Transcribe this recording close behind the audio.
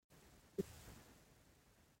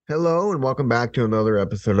Hello and welcome back to another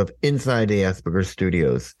episode of Inside the Asperger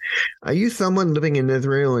Studios. Are you someone living in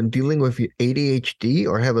Israel and dealing with ADHD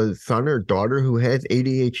or have a son or daughter who has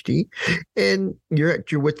ADHD and you're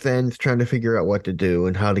at your wit's ends trying to figure out what to do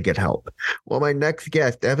and how to get help? Well, my next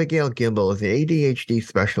guest, Abigail Gimbel, is an ADHD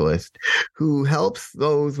specialist who helps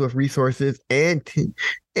those with resources and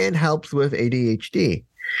helps with ADHD.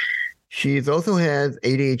 She also has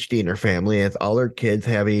ADHD in her family, as all her kids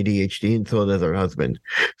have ADHD, and so does her husband.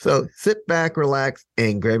 So sit back, relax,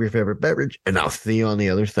 and grab your favorite beverage, and I'll see you on the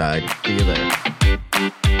other side. See you there.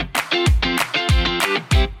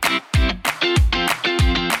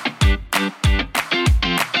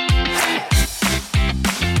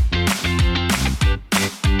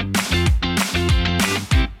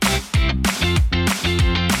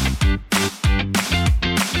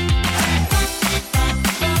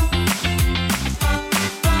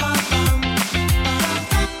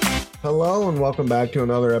 Hello and welcome back to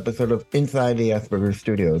another episode of Inside the Asperger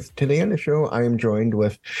Studios. Today on the show, I am joined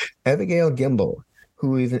with Abigail Gimbel,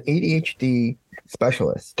 who is an ADHD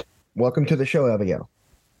specialist. Welcome to the show, Abigail.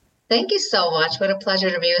 Thank you so much. What a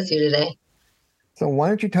pleasure to be with you today. So why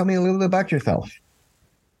don't you tell me a little bit about yourself?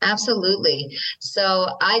 Absolutely.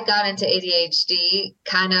 So I got into ADHD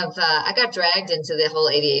I got dragged into the whole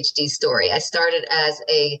ADHD story. I started as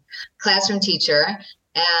a classroom teacher.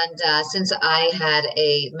 And since I had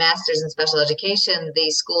a master's in special education,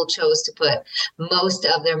 the school chose to put most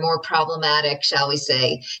of their more problematic, shall we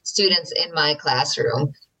say, students in my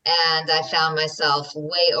classroom. And I found myself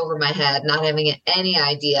way over my head, not having any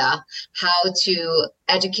idea how to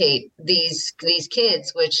educate these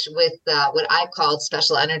kids, which with what I called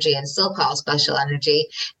special energy and still call special energy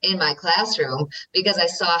in my classroom, because I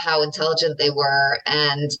saw how intelligent they were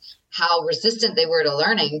and how resistant they were to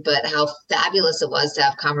learning, but how fabulous it was to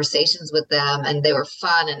have conversations with them. And they were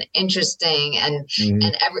fun and interesting. And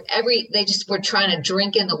they just were trying to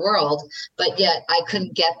drink in the world, but yet I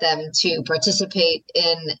couldn't get them to participate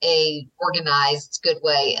in a organized, good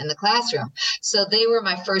way in the classroom. So they were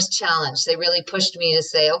my first challenge. They really pushed me to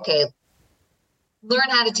say, okay,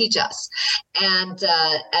 learn how to teach us. And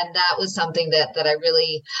that was something that I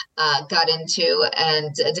really got into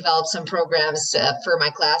and developed some programs for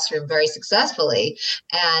my classroom very successfully.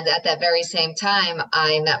 And at that very same time,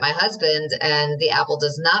 I met my husband, and the apple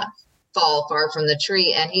does not fall far from the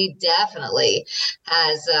tree. And he definitely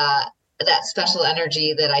has that special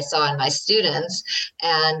energy that I saw in my students.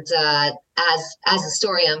 And as the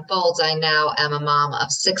story unfolds, I now am a mom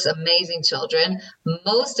of 6 amazing children,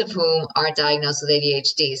 most of whom are diagnosed with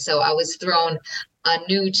ADHD. So I was thrown a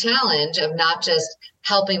new challenge of not just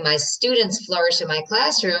helping my students flourish in my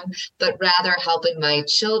classroom, but rather helping my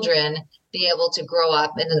children be able to grow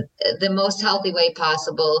up in the most healthy way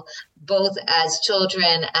possible, both as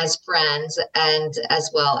children, as friends, and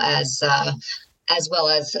as well as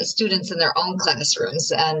students in their own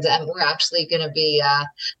classrooms. And we're actually going to be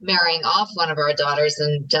marrying off one of our daughters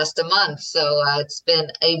in just a month. So it's been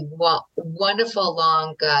a wonderful,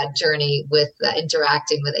 long journey with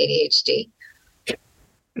interacting with ADHD.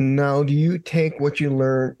 Now, do you take what you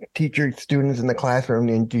learn, teach your students in the classroom,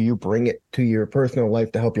 and do you bring it to your personal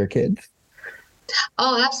life to help your kids?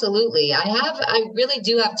 Oh, absolutely. I really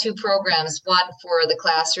do have 2 programs, one for the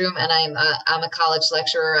classroom, and I'm a college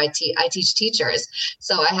lecturer. I teach teachers.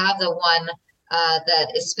 So I have the one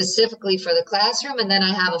that is specifically for the classroom. And then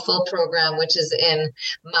I have a full program, which is in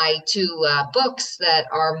my 2 books that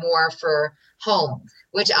are more for home,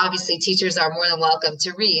 which obviously teachers are more than welcome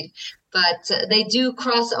to read. But they do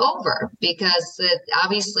cross over because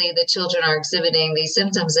obviously the children are exhibiting these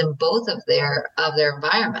symptoms in both of their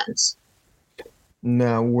environments.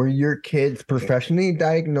 Now, were your kids professionally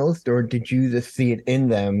diagnosed, or did you just see it in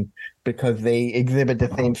them because they exhibit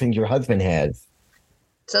the same things your husband has?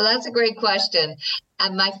 So that's a great question.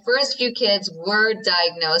 And my first few kids were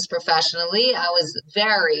diagnosed professionally. I was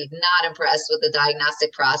very not impressed with the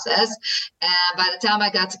diagnostic process. And by the time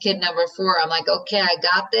I got to kid number 4, I'm like, okay, I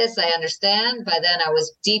got this. I understand. By then I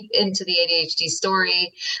was deep into the ADHD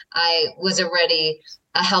story. I was already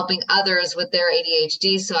helping others with their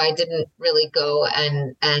ADHD. So I didn't really go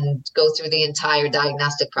and go through the entire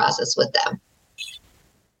diagnostic process with them.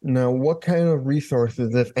 Now, what kind of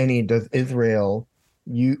resources, if any, does Israel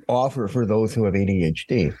you offer for those who have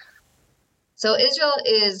ADHD? So Israel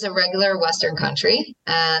is a regular Western country,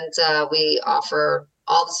 and we offer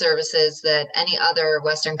all the services that any other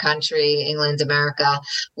Western country, England, America,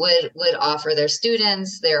 would offer their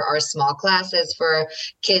students. There are small classes for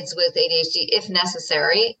kids with ADHD if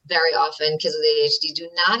necessary. Very often, kids with ADHD do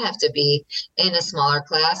not have to be in a smaller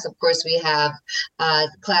class. Of course, we have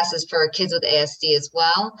classes for kids with ASD as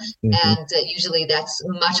well, Mhm. and usually that's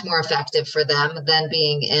much more effective for them than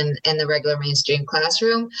being in the regular mainstream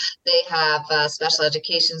classroom. They have special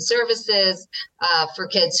education services for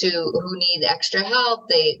kids who need extra help.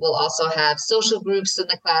 They will also have social groups in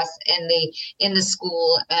the class in the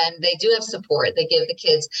school, and they do have support. They give the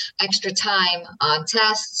kids extra time on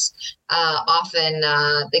tests. Often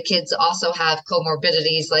the kids also have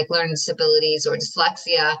comorbidities like learning disabilities or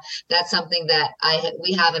dyslexia. That's something that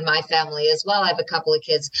we have in my family as well. I have a couple of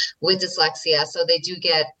kids with dyslexia, so they do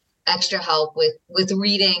get extra help with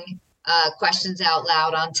reading questions out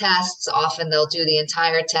loud on tests. Often they'll do the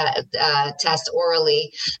entire test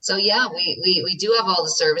orally. So yeah, we do have all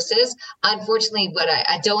the services. Unfortunately, what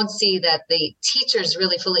I don't see that the teachers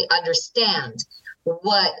really fully understand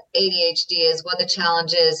what ADHD is, what the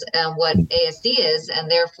challenge is, and what ASD is,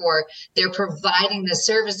 and therefore they're providing the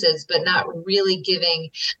services, but not really giving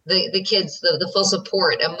the kids the full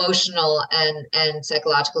support, emotional and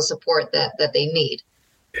psychological support that they need.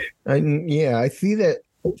 Yeah, I see that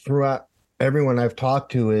throughout everyone I've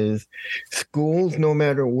talked to is schools, no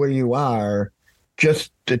matter where you are,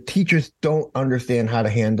 just the teachers don't understand how to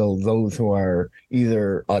handle those who are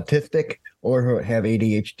either autistic or who have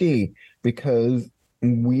ADHD because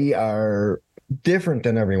we are different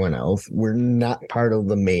than everyone else. We're not part of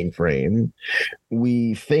the mainframe.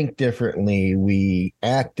 We think differently. We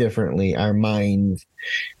act differently. Our minds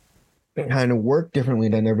kind of work differently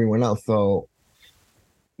than everyone else. So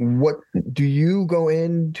what do you go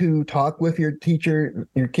in to talk with your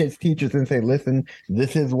kids' teachers and say, listen,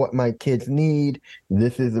 this is what my kids need.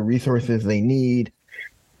 This is the resources they need.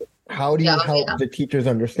 How do Yeah, you help yeah. the teachers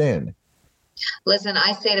understand? Listen,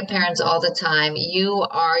 I say to parents all the time, you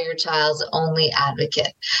are your child's only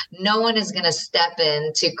advocate. No one is going to step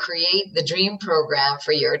in to create the dream program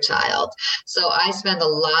for your child. So I spend a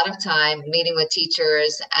lot of time meeting with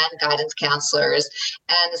teachers and guidance counselors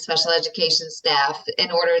and the special education staff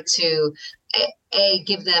in order to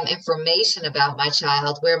give them information about my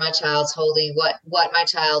child, where my child's holding, what my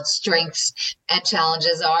child's strengths and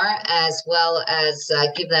challenges are, as well as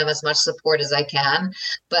give them as much support as I can.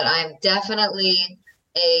 But I'm definitely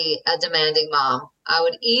a demanding mom. I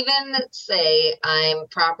would even say I'm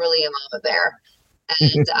properly a mama bear,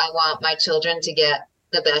 and I want my children to get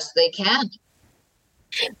the best they can.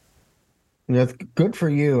 That's good for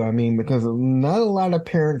you. I mean, because not a lot of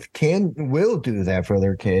parents will do that for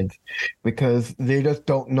their kids because they just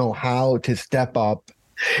don't know how to step up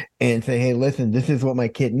and say, "Hey, listen, this is what my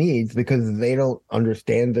kid needs," because they don't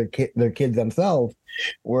understand their kids themselves.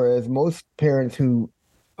 Whereas most parents who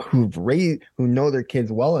know their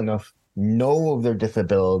kids well enough know of their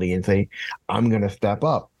disability and say, "I'm going to step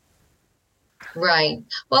up." Right.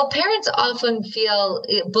 Well, parents often feel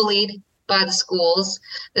bullied by the schools.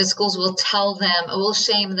 The schools will tell them, will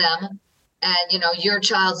shame them. And your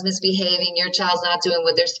child's misbehaving, your child's not doing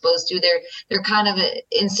what they're supposed to. They're kind of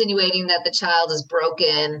insinuating that the child is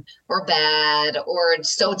broken or bad or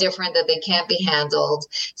so different that they can't be handled.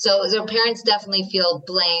 So their parents definitely feel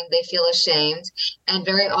blamed, they feel ashamed, and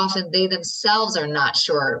very often they themselves are not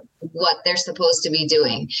sure what they're supposed to be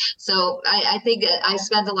doing. So I think I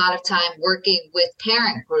spend a lot of time working with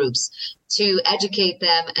parent groups to educate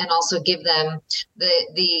them and also give them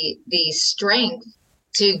the strength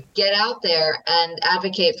to get out there and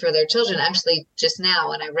advocate for their children. Actually, just now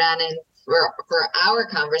when I ran in for our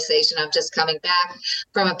conversation, I'm just coming back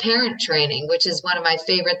from a parent training, which is one of my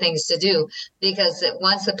favorite things to do, because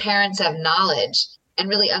once the parents have knowledge and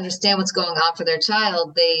really understand what's going on for their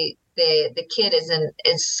child, the kid is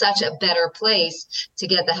in such a better place to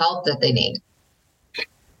get the help that they need.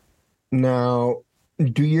 Now,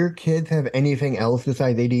 do your kids have anything else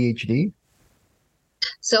besides ADHD?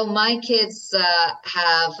 So my kids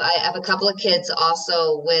I have a couple of kids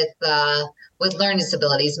also with learning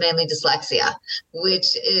disabilities, mainly dyslexia,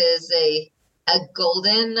 which is a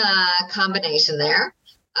golden combination there.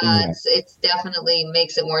 Yeah. It's definitely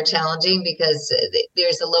makes it more challenging because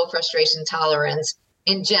there's a low frustration tolerance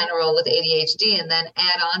in general with ADHD, and then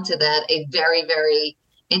add on to that a very, very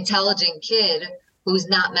intelligent kid who's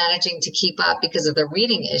not managing to keep up because of the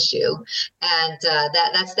reading issue, and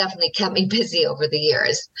that's definitely kept me busy over the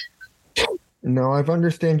years. Now, I've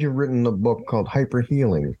understand you've written a book called Hyper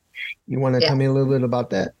Healing. You want to Yeah. tell me a little bit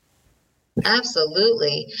about that?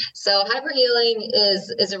 Absolutely. So hyperhealing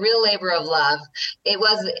is a real labor of love. I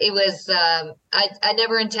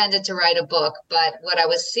never intended to write a book, but what I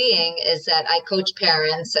was seeing is that I coach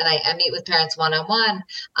parents and I meet with parents one-on-one,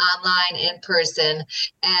 online, in person,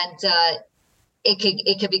 and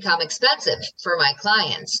it could become expensive for my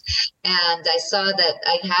clients. And I saw that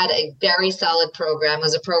I had a very solid program. It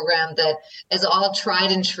was a program that is all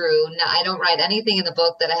tried and true. Now, I don't write anything in the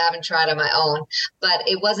book that I haven't tried on my own, but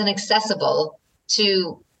it wasn't accessible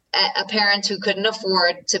to a parent who couldn't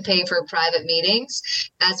afford to pay for private meetings,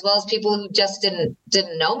 as well as people who just didn't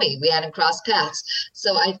know me. We hadn't crossed paths.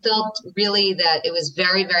 So I felt really that it was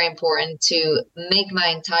very, very important to make my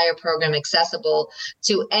entire program accessible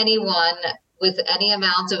to anyone with any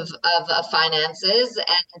amount of finances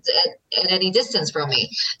and any distance from me.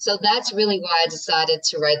 So that's really why I decided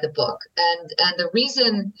to write the book. And the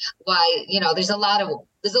reason why, there's a lot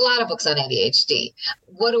of books on ADHD.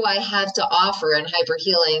 What do I have to offer in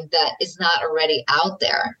hyperhealing that is not already out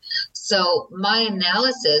there? So my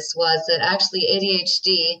analysis was that actually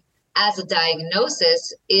ADHD as a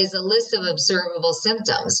diagnosis is a list of observable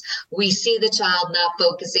symptoms. We see the child not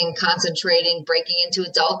focusing, concentrating, breaking into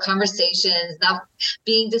adult conversations, not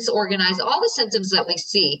being disorganized, all the symptoms that we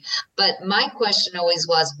see. But my question always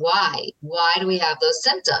was, why? Why do we have those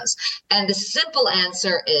symptoms? And the simple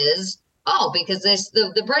answer is, because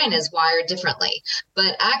the brain is wired differently.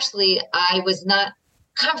 But actually, I was not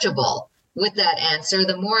comfortable with that answer.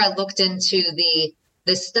 The more I looked into the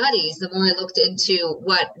studies, the more I looked into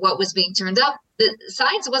what was being turned up, the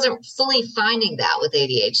science wasn't fully finding that with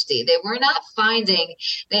ADHD. They were not finding,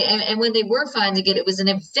 and when they were finding it, it was in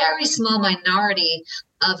a very small minority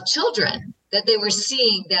of children that they were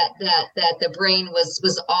seeing that the brain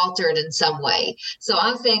was altered in some way. So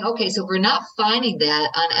I'm saying, okay, so we're not finding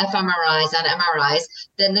that on fMRIs, on MRIs,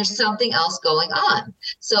 then there's something else going on.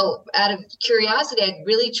 So out of curiosity, I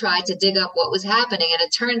really tried to dig up what was happening, and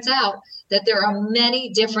it turns out that there are many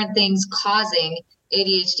different things causing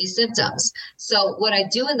ADHD symptoms. So what I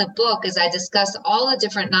do in the book is I discuss all the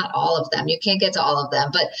different, not all of them, you can't get to all of them,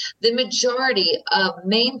 but the majority of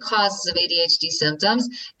main causes of ADHD symptoms.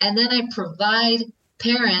 And then I provide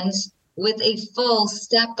parents with a full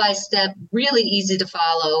step-by-step, really easy to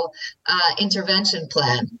follow intervention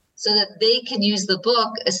plan so that they can use the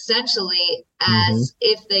book essentially as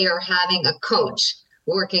if they are having a coach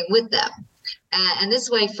working with them. And this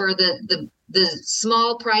way, for the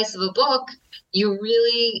small price of a book, you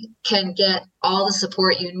really can get all the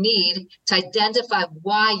support you need to identify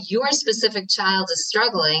why your specific child is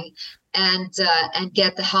struggling and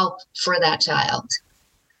get the help for that child.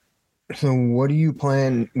 So what do you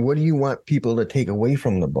want people to take away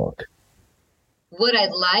from the book? What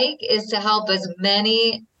I'd like is to help as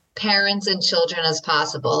many parents and children as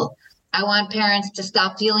possible. I want parents to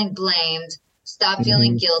stop feeling blamed, stop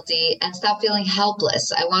feeling guilty, and stop feeling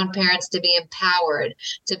helpless. I want parents to be empowered,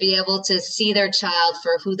 to be able to see their child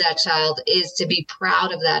for who that child is, to be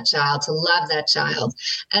proud of that child, to love that child.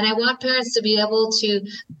 And I want parents to be able to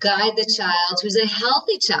guide the child who's a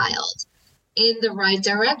healthy child in the right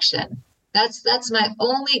direction. That's my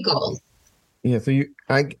only goal. Yeah, so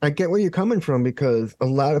I get where you're coming from, because a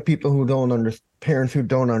lot of people parents who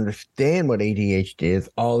don't understand what ADHD is,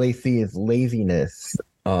 all they see is laziness,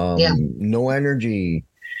 no energy,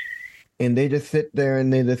 and they just sit there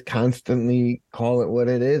and they just constantly call it what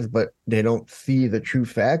it is, but they don't see the true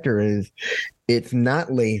factor is it's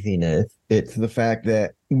not laziness. It's the fact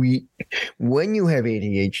that when you have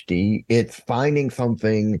ADHD, it's finding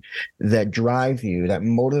something that drives you, that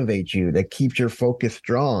motivates you, that keeps your focus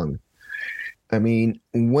strong. I mean,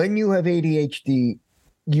 when you have ADHD,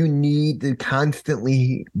 you need to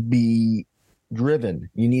constantly be driven.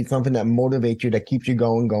 You need something that motivates you, that keeps you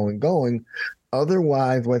going.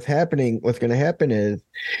 Otherwise, what's going to happen is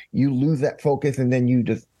you lose that focus, and then you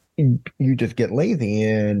just get lazy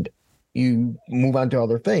and you move on to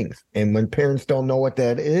other things. And when parents don't know what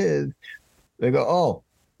that is, they go, "Oh,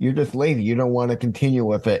 you're just lazy. You don't want to continue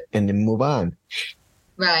with it," and then move on.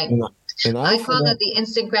 Right. And I call that the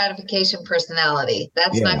instant gratification personality.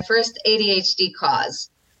 That's my first ADHD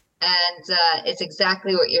cause. And it's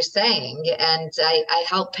exactly what you're saying. And I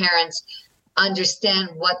help parents understand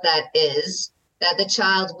what that is, that the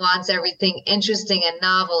child wants everything interesting and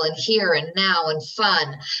novel and here and now and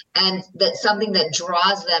fun, and that's something that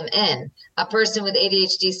draws them in. A person with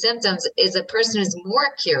ADHD symptoms is a person who's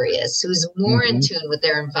more curious, who's more in tune with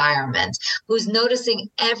their environment, who's noticing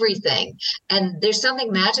everything. And there's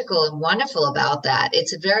something magical and wonderful about that.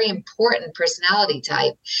 It's a very important personality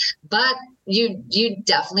type, but you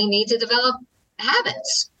definitely need to develop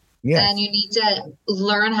habits. And Yes. you need to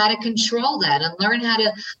learn how to control that and learn how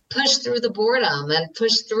to push through the boredom and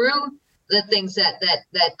push through the things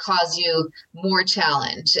that cause you more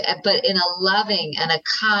challenge, but in a loving and a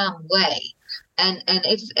calm way. And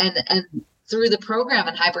through the program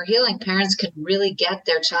and hyper healing, parents can really get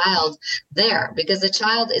their child there because the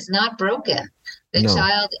child is not broken. The No.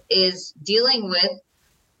 child is dealing with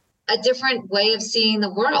a different way of seeing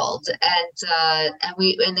the world,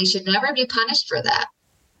 and they should never be punished for that.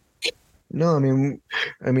 No,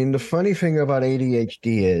 I mean, the funny thing about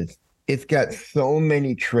ADHD is it's got so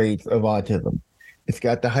many traits of autism. It's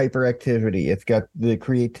got the hyperactivity, it's got the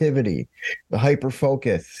creativity, the hyper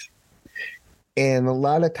focus. And a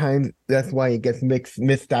lot of times that's why it gets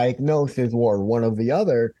misdiagnosed or one of the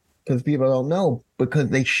other, because people don't know because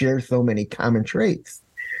they share so many common traits.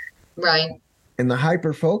 Right. And the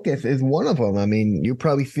hyper focus is one of them. I mean, you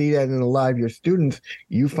probably see that in a lot of your students.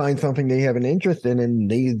 You find something they have an interest in and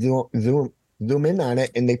they zoom in on it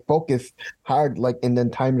and they focus hard, like, and then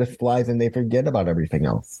time just flies and they forget about everything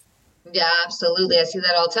else. Yeah, absolutely. I see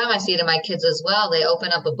that all the time. I see it in my kids as well. They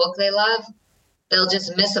open up a book they love, they'll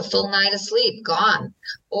just miss a full night of sleep, gone.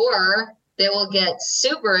 Or they will get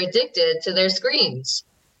super addicted to their screens.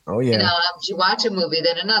 Oh You know, yeah. you watch a movie,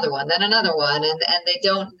 then another one, and they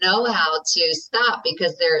don't know how to stop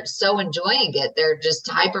because they're so enjoying it. They're just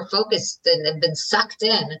hyper focused and been sucked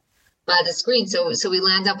in by the screen. So we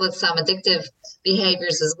land up with some addictive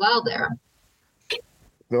behaviors as well there.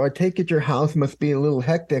 So I take it your house must be a little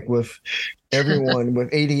hectic with everyone with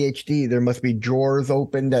ADHD. There must be drawers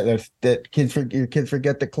open that your kids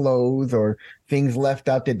forget to close or things left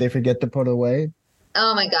out that they forget to put away.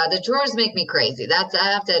 Oh my God, the drawers make me crazy. That's, I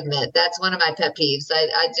have to admit, that's one of my pet peeves.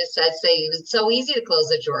 I'd say it's so easy to close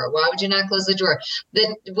the drawer. Why would you not close the drawer?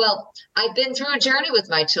 Well, I've been through a journey with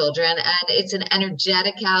my children, and it's an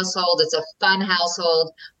energetic household. It's a fun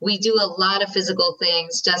household. We do a lot of physical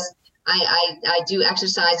things. I do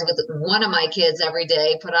exercise with one of my kids every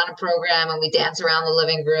day, put on a program and we dance around the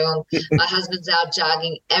living room. My husband's out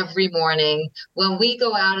jogging every morning. When we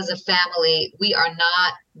go out as a family, we are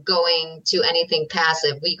not going to anything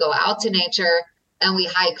passive. We go out to nature and we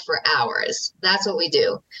hike for hours. That's what we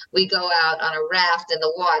do. We go out on a raft in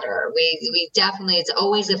the water. We definitely, it's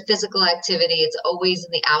always a physical activity. It's always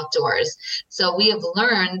in the outdoors. So we have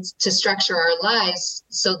learned to structure our lives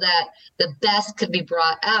so that the best could be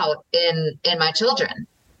brought out in my children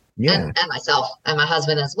Yeah. and myself and my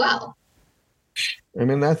husband as well. I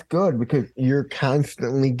mean, that's good because you're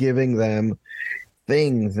constantly giving them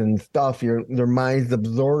things and stuff. Their mind's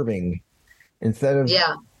absorbing instead of,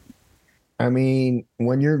 Yeah. I mean,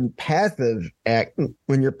 when you're passive,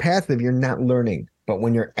 you're not learning. But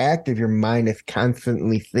when you're active, your mind is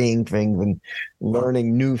constantly seeing things and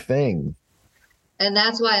learning new things. And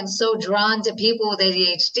that's why I'm so drawn to people with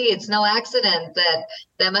ADHD. It's no accident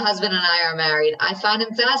that my husband and I are married. I find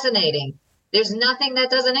him fascinating. There's nothing that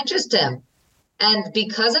doesn't interest him. And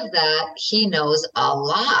because of that, he knows a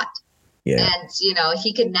lot. Yeah. And, you know,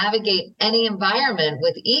 he can navigate any environment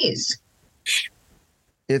with ease.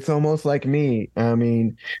 It's almost like me. I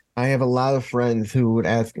mean, I have a lot of friends who would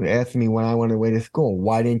ask me when I went away to school,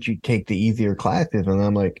 why didn't you take the easier classes? And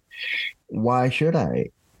I'm like, why should I?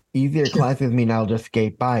 Easier classes mean I'll just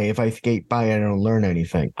skate by. If I skate by, I don't learn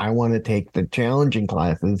anything. I want to take the challenging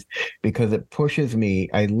classes because it pushes me.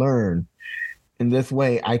 I learn. In this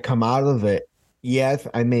way, I come out of it. Yes,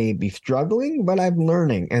 I may be struggling, but I'm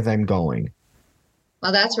learning as I'm going.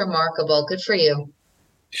 Well, that's remarkable. Good for you.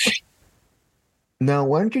 Now,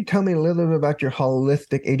 why don't you tell me a little bit about your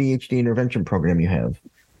holistic ADHD intervention program you have?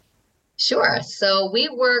 Sure. So we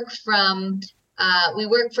work first.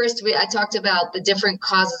 I talked about the different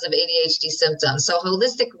causes of ADHD symptoms. So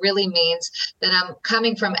holistic really means that I'm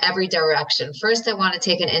coming from every direction. First, I want to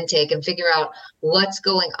take an intake and figure out what's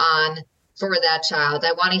going on for that child.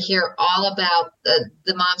 I want to hear all about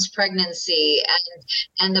the mom's pregnancy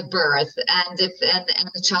and the birth and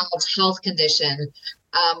the child's health condition.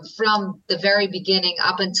 From the very beginning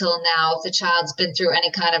up until now, if the child's been through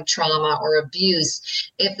any kind of trauma or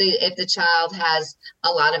abuse, if the child has a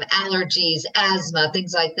lot of allergies, asthma,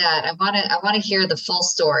 things like that, I want to hear the full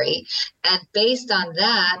story, and based on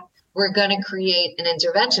that, we're going to create an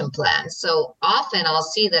intervention plan. So often I'll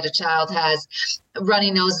see that a child has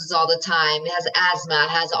runny noses all the time, has asthma,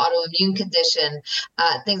 has autoimmune condition,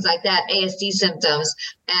 things like that, ASD symptoms.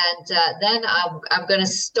 And then I'm going to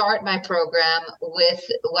start my program with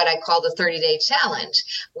what I call the 30-day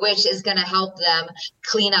challenge, which is going to help them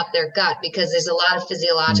clean up their gut because there's a lot of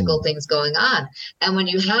physiological things going on. And when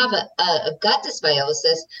you have a gut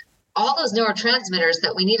dysbiosis, all those neurotransmitters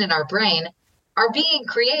that we need in our brain are being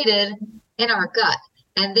created in our gut.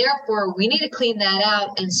 And therefore, we need to clean that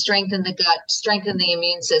out and strengthen the gut, strengthen the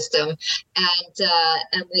immune system.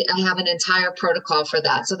 I have an entire protocol for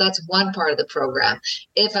that. So that's one part of the program.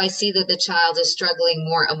 If I see that the child is struggling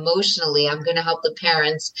more emotionally, I'm going to help the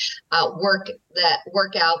parents work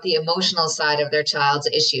out the emotional side of their child's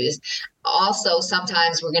issues. Also,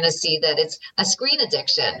 sometimes we're going to see that it's a screen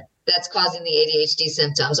addiction that's causing the ADHD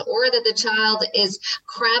symptoms, or that the child is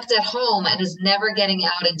cramped at home and is never getting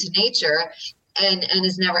out into nature and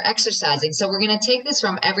is never exercising. So we're going to take this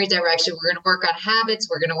from every direction. We're going to work on habits.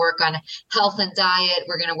 We're going to work on health and diet.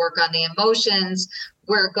 We're going to work on the emotions.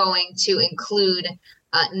 We're going to include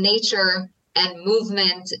nature and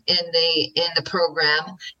movement in the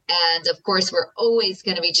program. And of course, we're always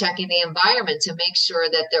going to be checking the environment to make sure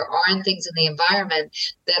that there aren't things in the environment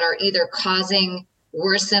that are either causing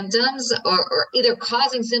worse symptoms or either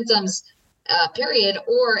causing symptoms, period,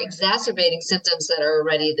 or exacerbating symptoms that are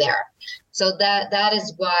already there. So that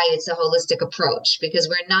is why it's a holistic approach, because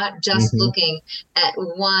we're not just looking at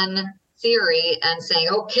one theory and saying,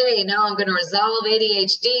 okay, now I'm going to resolve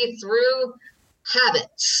ADHD through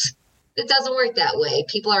habits. It doesn't work that way.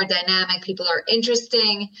 People are dynamic, people are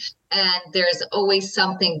interesting, and there's always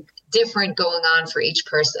something different going on for each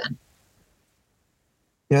person.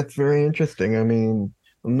 That's very interesting. I mean,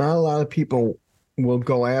 not a lot of people will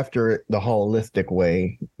go after it the holistic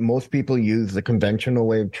way. Most people use the conventional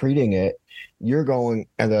way of treating it. You're going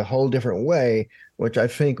at a whole different way, which I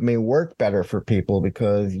think may work better for people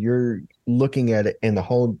because you're looking at it in a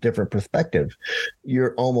whole different perspective.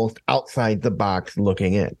 You're almost outside the box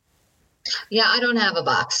looking in. Yeah, I don't have a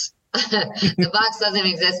box. The box doesn't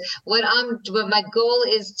exist. What my goal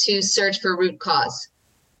is to search for root cause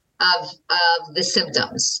of the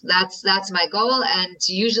symptoms. That's my goal, and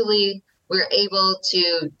usually we're able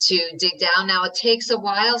to dig down. Now it takes a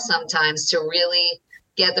while sometimes to really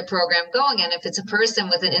get the program going, and if it's a person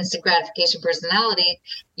with an instant gratification personality,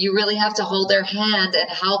 you really have to hold their hand and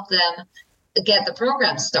help them get the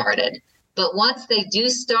program started. But once they do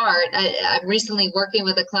start, I'm recently working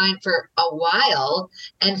with a client for a while,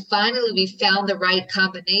 and finally we found the right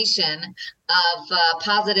combination of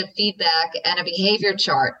positive feedback and a behavior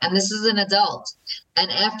chart. And this is an adult. And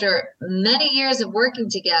after many years of working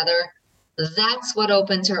together, that's what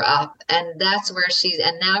opened her up. And that's where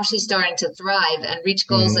now she's starting to thrive and reach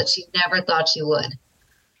goals that she never thought she would.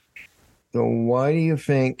 So why do you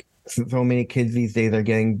think so many kids these days are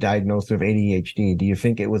getting diagnosed with ADHD? Do you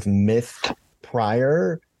think it was missed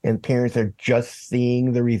prior and parents are just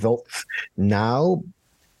seeing the results now?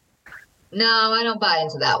 No, I don't buy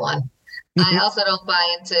into that one. I also don't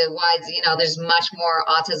buy into why, there's much more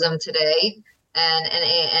autism today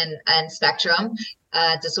and spectrum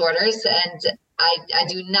disorders. And I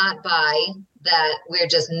do not buy that we're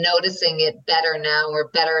just noticing it better now. We're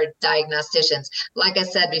better diagnosticians. Like I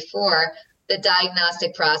said before, the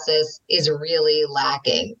diagnostic process is really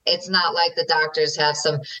lacking. It's not like the doctors have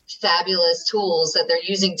some fabulous tools that they're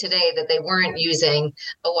using today that they weren't using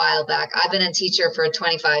a while back. I've been a teacher for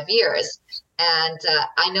 25 years. And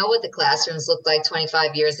I know what the classrooms looked like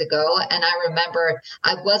 25 years ago. And I remember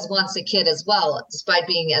I was once a kid as well, despite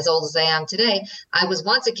being as old as I am today. I was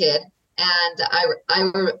once a kid. And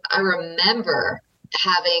I remember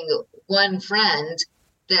having one friend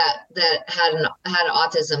that had an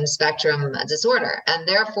autism spectrum disorder. And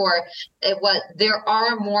therefore, there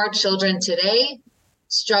are more children today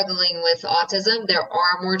struggling with autism. There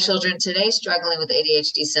are more children today struggling with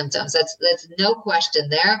ADHD symptoms. That's no question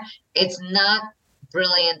there. It's not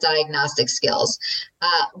brilliant diagnostic skills.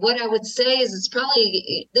 What I would say is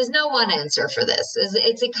there's no one answer for this.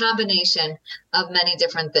 It's a combination of many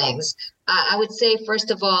different things. I would say, first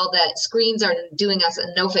of all, that screens are doing us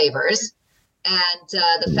no favors. And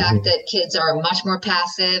the fact that kids are much more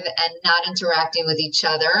passive and not interacting with each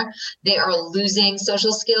other. They are losing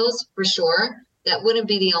social skills for sure. That wouldn't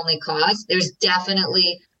be the only cause. There's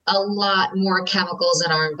definitely a lot more chemicals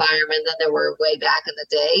in our environment than there were way back in the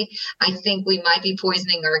day. I think we might be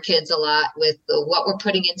poisoning our kids a lot with what we're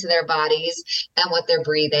putting into their bodies and what they're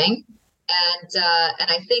breathing. And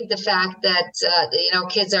I think the fact that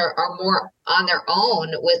kids are more on their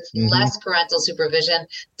own with less parental supervision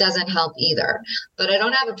doesn't help either. But I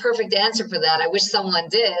don't have a perfect answer for that. I wish someone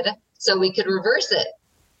did so we could reverse it.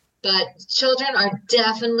 But children are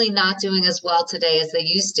definitely not doing as well today as they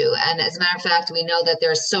used to. And as a matter of fact, we know that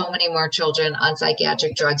there are so many more children on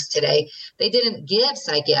psychiatric drugs today. They didn't give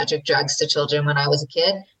psychiatric drugs to children when I was a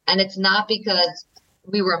kid. And it's not because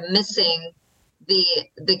we were missing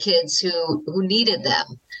the kids who needed them.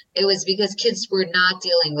 It was because kids were not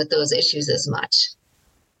dealing with those issues as much.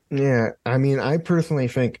 Yeah, I mean, I personally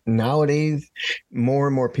think nowadays more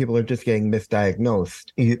and more people are just getting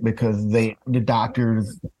misdiagnosed because the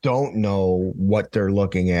doctors don't know what they're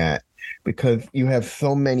looking at because you have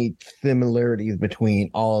so many similarities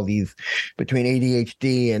between all these between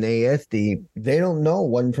ADHD and ASD. They don't know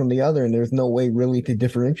one from the other, and there's no way really to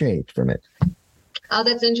differentiate from it. Oh,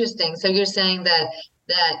 that's interesting. So you're saying that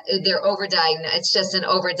they're overdiagnosed. It's just an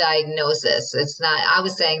overdiagnosis. It's not. I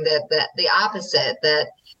was saying that the opposite. That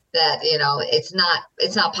it's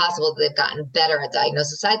not possible that they've gotten better at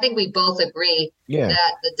diagnosis. So I think we both agree Yeah,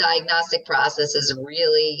 that the diagnostic process is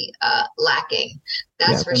really lacking.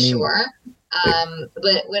 That's yeah. for I mean, sure.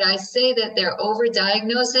 But would I say that they're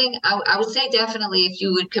overdiagnosing? I would say definitely if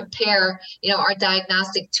you would compare, our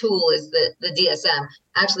diagnostic tool is the DSM.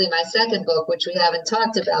 Actually, my second book, which we haven't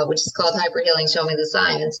talked about, which is called Hyperhealing, Show Me the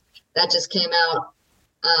Science, that just came out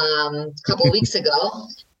a couple of weeks ago.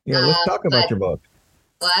 yeah. Let's talk about But your book.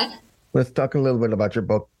 what? Let's talk a little bit about your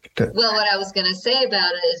book. Well, what I was going to say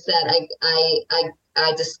about it is that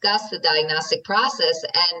I discussed the diagnostic process,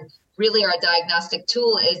 and really our diagnostic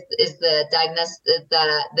tool is the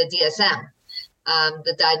DSM,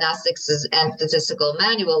 the Diagnostics and Statistical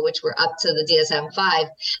Manual, which we're up to the DSM-5.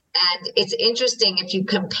 And it's interesting if you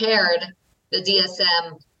compared the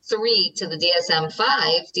DSM-3 to the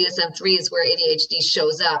DSM-5. DSM-3 is where ADHD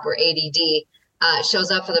shows up, or ADD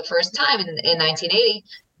shows up for the first time in 1980.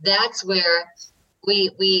 That's where you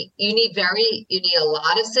need a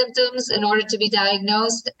lot of symptoms in order to be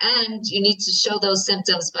diagnosed, and you need to show those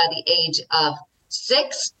symptoms by the age of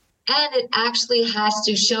 6, and it actually has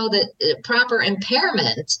to show the proper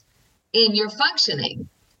impairment in your functioning.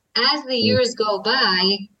 As the years go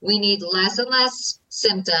by, we need less and less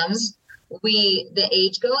symptoms. The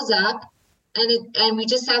age goes up, and we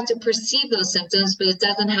just have to perceive those symptoms, but it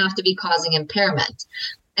doesn't have to be causing impairment.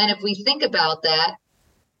 And if we think about that,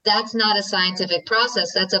 that's not a scientific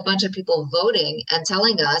process. That's a bunch of people voting and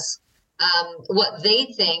telling us what they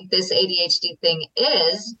think this ADHD thing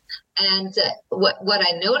is. And what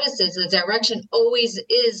I notice is the direction always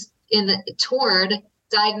is toward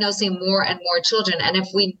diagnosing more and more children. And if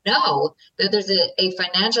we know that there's a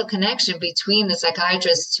financial connection between the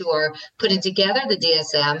psychiatrists who are putting together the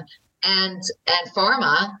DSM and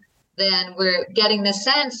pharma, then we're getting the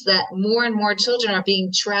sense that more and more children are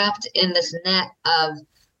being trapped in this net of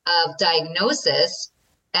diagnosis.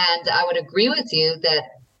 And I would agree with you that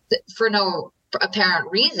for no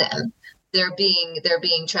apparent reason, they're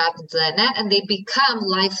being trapped into that net, and they become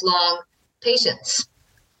lifelong patients,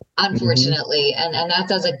 Mhm. unfortunately. And that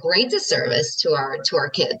does a great disservice to our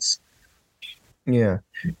kids. Yeah.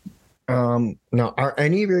 Now, are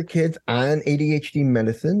any of your kids on ADHD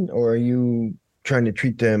medicine, or are you trying to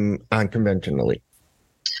treat them unconventionally?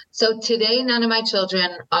 So today, none of my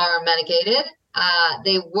children are medicated.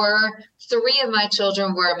 Three of my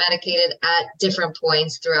children were medicated at different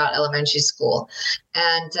points throughout elementary school.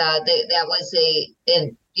 And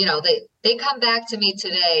they come back to me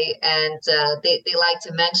today, and they like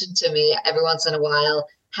to mention to me every once in a while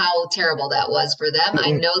how terrible that was for them.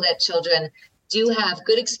 I know that children do have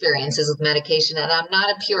good experiences with medication, and I'm not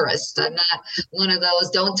a purist. I'm not one of those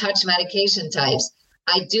don't touch medication types.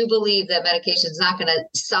 I do believe that medication is not going to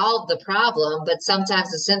solve the problem, but sometimes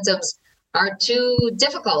the symptoms are too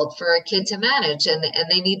difficult for a kid to manage, and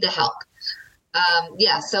they need the help.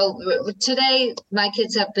 So today my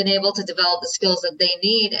kids have been able to develop the skills that they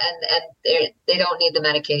need, and they don't need the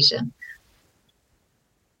medication.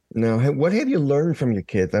 Now, what have you learned from your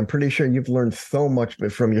kids? I'm pretty sure you've learned so much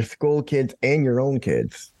from your school kids and your own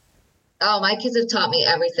kids. Oh, my kids have taught me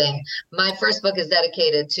everything. My first book is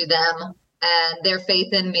dedicated to them and their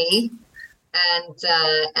faith in me,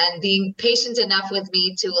 and being patient enough with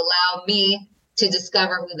me to allow me to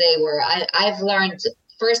discover who they were. I've learned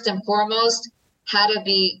first and foremost how to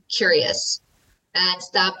be curious and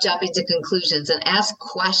stop jumping to conclusions and ask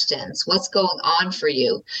questions. What's going on for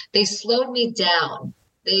you? They slowed me down.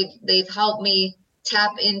 They've helped me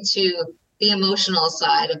tap into the emotional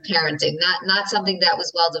side of parenting, not something that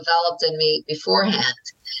was well developed in me beforehand.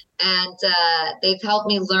 And they've helped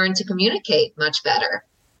me learn to communicate much better.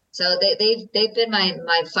 So they've been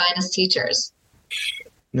my finest teachers.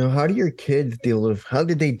 Now, how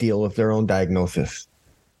did they deal with their own diagnosis?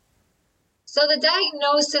 So the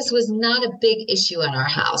diagnosis was not a big issue in our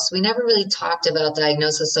house. We never really talked about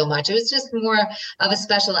diagnosis so much. It was just more of a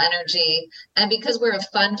special energy. And because we're a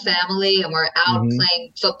fun family and we're out Hmm.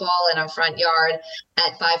 playing football in our front yard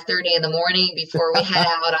at 5:30 in the morning before we head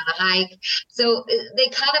out on a hike. So they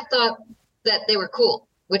kind of thought that they were cool,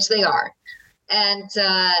 which they are. And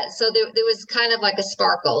so there was kind of like a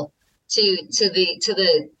sparkle to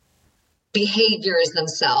the behaviors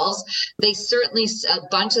themselves. They certainly, a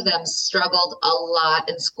bunch of them struggled a lot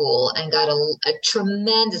in school and got a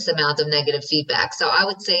tremendous amount of negative feedback. So I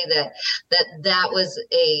would say that was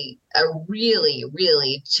a really,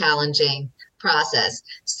 really challenging process.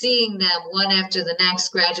 Seeing them one after the next,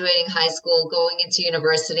 graduating high school, going into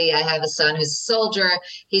university. I have a son who's a soldier.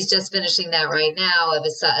 He's just finishing that right now. I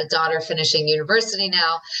have a daughter finishing university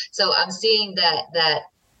now. So I'm seeing that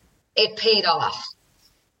it paid off.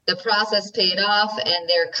 The process paid off, and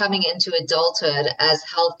they're coming into adulthood as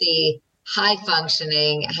healthy, high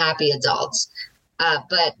functioning, happy adults.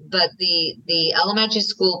 But the elementary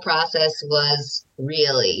school process was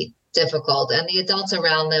really difficult, and the adults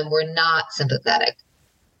around them were not sympathetic.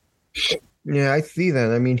 Yeah, I see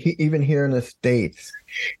that. I mean, even here in the States,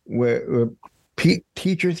 where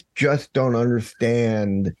teachers just don't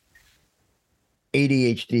understand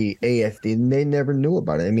ADHD, ASD, and they never knew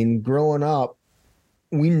about it. I mean, growing up,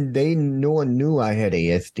 no one knew I had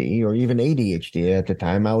ASD or even ADHD at the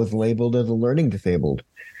time. I was labeled as a learning disabled,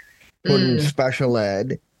 put in special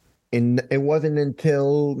ed. And it wasn't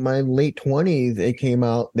until my late 20s it came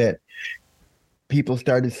out that people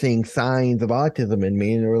started seeing signs of autism in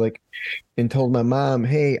me, and they were like, and told my mom,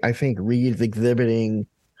 hey, I think Reed's exhibiting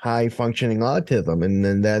high functioning autism. And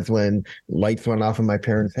then that's when lights went off in my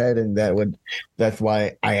parents' head, and that's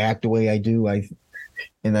why I act the way I do. I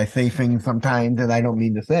say things sometimes that I don't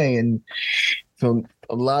mean to say. And so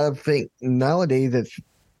a lot of things nowadays,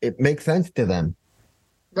 it makes sense to them.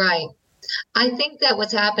 Right. I think that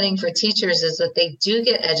what's happening for teachers is that they do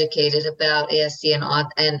get educated about ASD and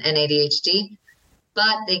ADHD,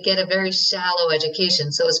 but they get a very shallow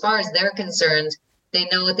education. So as far as they're concerned, they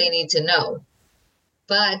know what they need to know,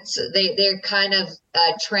 but they're kind of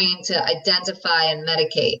trained to identify and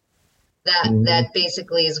medicate. That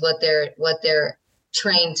basically is what they're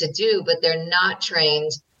trained to do, but they're not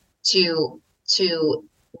trained to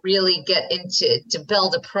really get to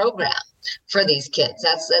build a program for these kids.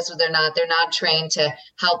 That's what they're not trained to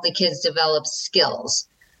help the kids develop skills.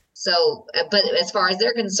 So, but as far as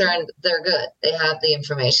they're concerned, they're good. They have the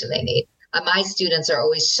information they need. My students are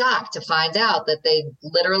always shocked to find out that they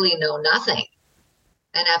literally know nothing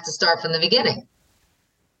and have to start from the beginning.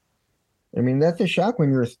 I mean, that's a shock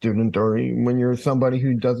when you're a student or when you're somebody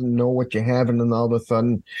who doesn't know what you have, and then all of a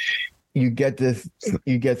sudden you get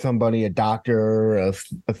somebody, a doctor, a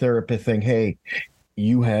therapist saying, hey,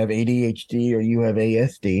 you have ADHD or you have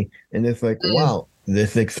ASD. And it's like, wow,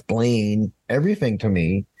 this explains everything to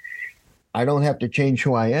me. I don't have to change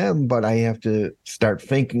who I am, but I have to start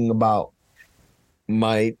thinking about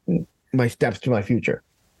my steps to my future.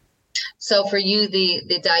 So for you,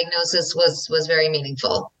 the diagnosis was very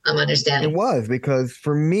meaningful. I'm understanding. It was, because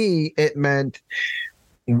for me, it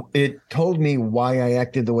told me why I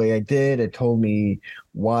acted the way I did. It told me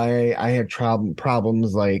why I had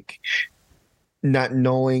problems like not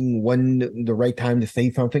knowing when the right time to say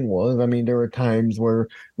something was. I mean, there were times where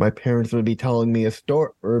my parents would be telling me a story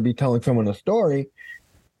or be telling someone a story,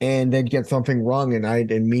 and they'd get something wrong, and I'd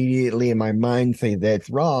immediately in my mind say that's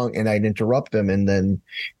wrong, and I'd interrupt them, and then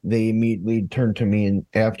they immediately turn to me and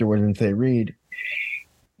afterwards and say, Reed,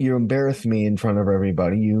 you embarrass me in front of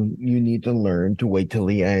everybody. You need to learn to wait till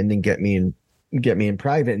the end and get me in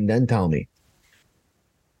private and then tell me.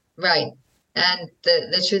 Right. And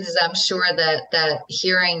the truth is, I'm sure that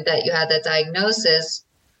hearing that you had that diagnosis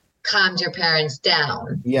calmed your parents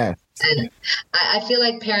down. Yeah. And I feel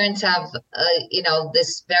like parents have,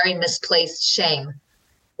 this very misplaced shame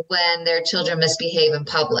when their children misbehave in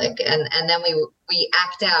public. And then we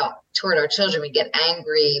act out toward our children. We get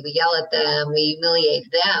angry, we yell at them, we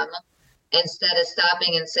humiliate them, instead of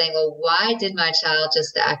stopping and saying, well, why did my child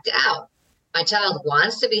just act out? My child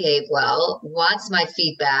wants to behave well, wants my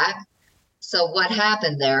feedback. So what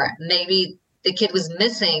happened there? Maybe the kid was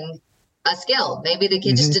missing a skill. Maybe the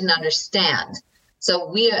kid just didn't understand. So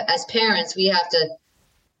we, as parents, we have to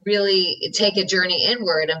really take a journey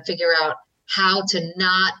inward and figure out how to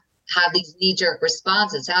not have these knee-jerk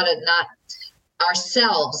responses, how to not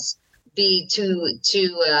ourselves be too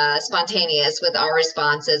spontaneous with our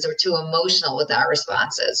responses or too emotional with our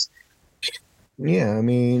responses. Yeah, I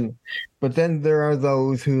mean, but then there are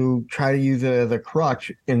those who try to use it as a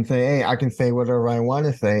crutch and say, hey, I can say whatever I want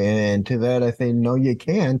to say. And to that, I say, no, you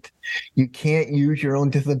can't. You can't use your own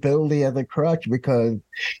disability as a crutch because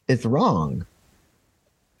it's wrong.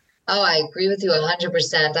 Oh, I agree with you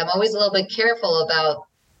 100%. I'm always a little bit careful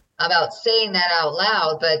about saying that out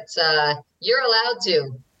loud, but you're allowed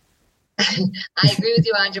to. I agree with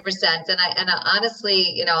you 100%. And I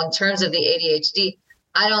honestly, in terms of the ADHD,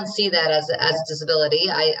 I don't see that as a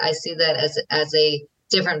disability. I see that as a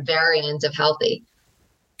different variant of healthy.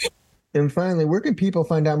 And finally, where can people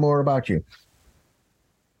find out more about you?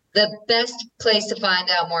 The best place to find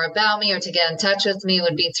out more about me or to get in touch with me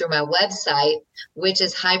would be through my website, which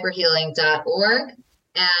is hyperhealing.org.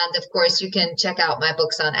 And of course, you can check out my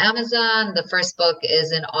books on Amazon. The first book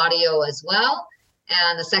is in audio as well.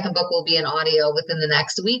 And the second book will be in audio within the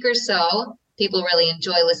next week or so. People really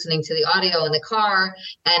enjoy listening to the audio in the car.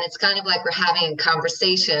 And it's kind of like we're having a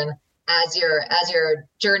conversation as you're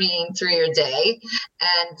journeying through your day.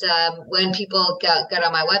 And when people get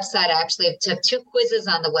on my website, I actually have 2 quizzes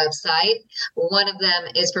on the website. One of them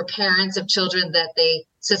is for parents of children that they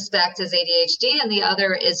suspect as ADHD, and the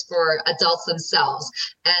other is for adults themselves.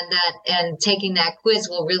 And taking that quiz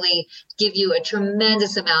will really give you a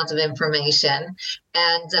tremendous amount of information.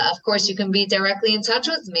 And of course, you can be directly in touch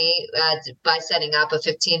with me by setting up a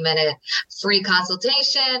 15-minute free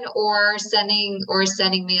consultation or sending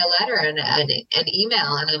me a letter and an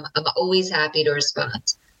email. And I'm always happy to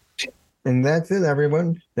respond. And that's it,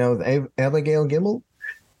 everyone. That was Abigail Gimel.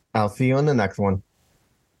 I'll see you on the next one.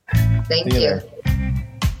 Thank you.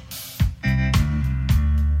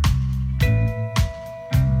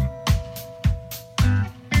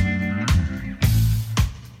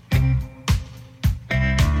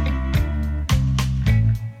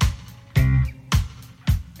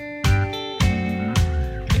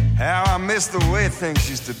 How I miss the way things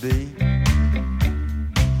used to be.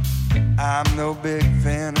 I'm no big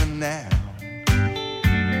fan of now.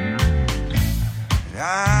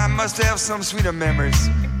 I must have some sweeter memories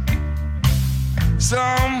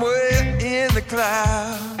somewhere in the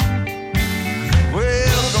cloud.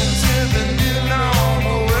 Welcome to the new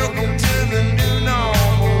normal. Welcome to the new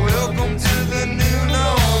normal. Welcome to the new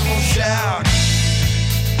normal. Shout.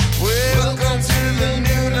 Welcome to the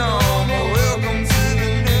new normal. Welcome to the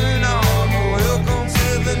new normal. Welcome to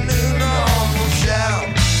the new normal. Shout.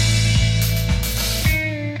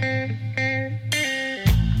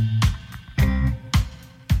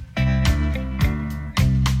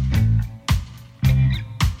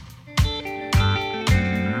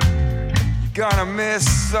 Gonna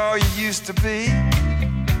miss all you used to be.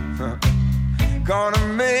 Gonna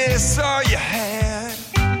miss all you had.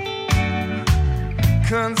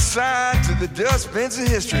 Consigned to the dustbins of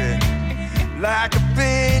history, like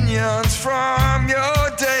opinions from your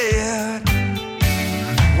dad.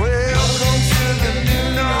 Welcome to the new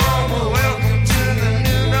normal. Welcome to the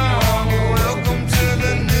new normal. Welcome to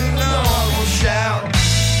the new normal. Shout.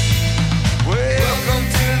 Welcome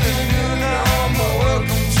to the new normal.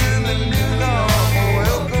 Welcome to the new normal.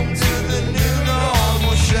 Welcome to the new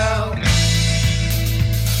normal. Shout.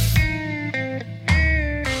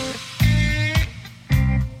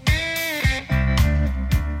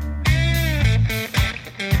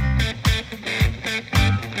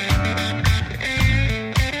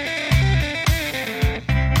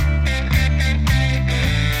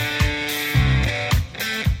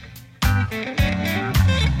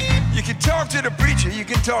 You can talk to the preacher, you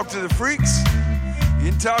can talk to the freaks, you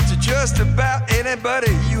can talk to just about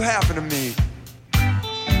anybody you happen to meet.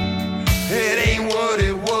 It ain't what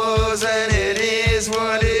it was and it is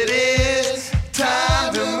what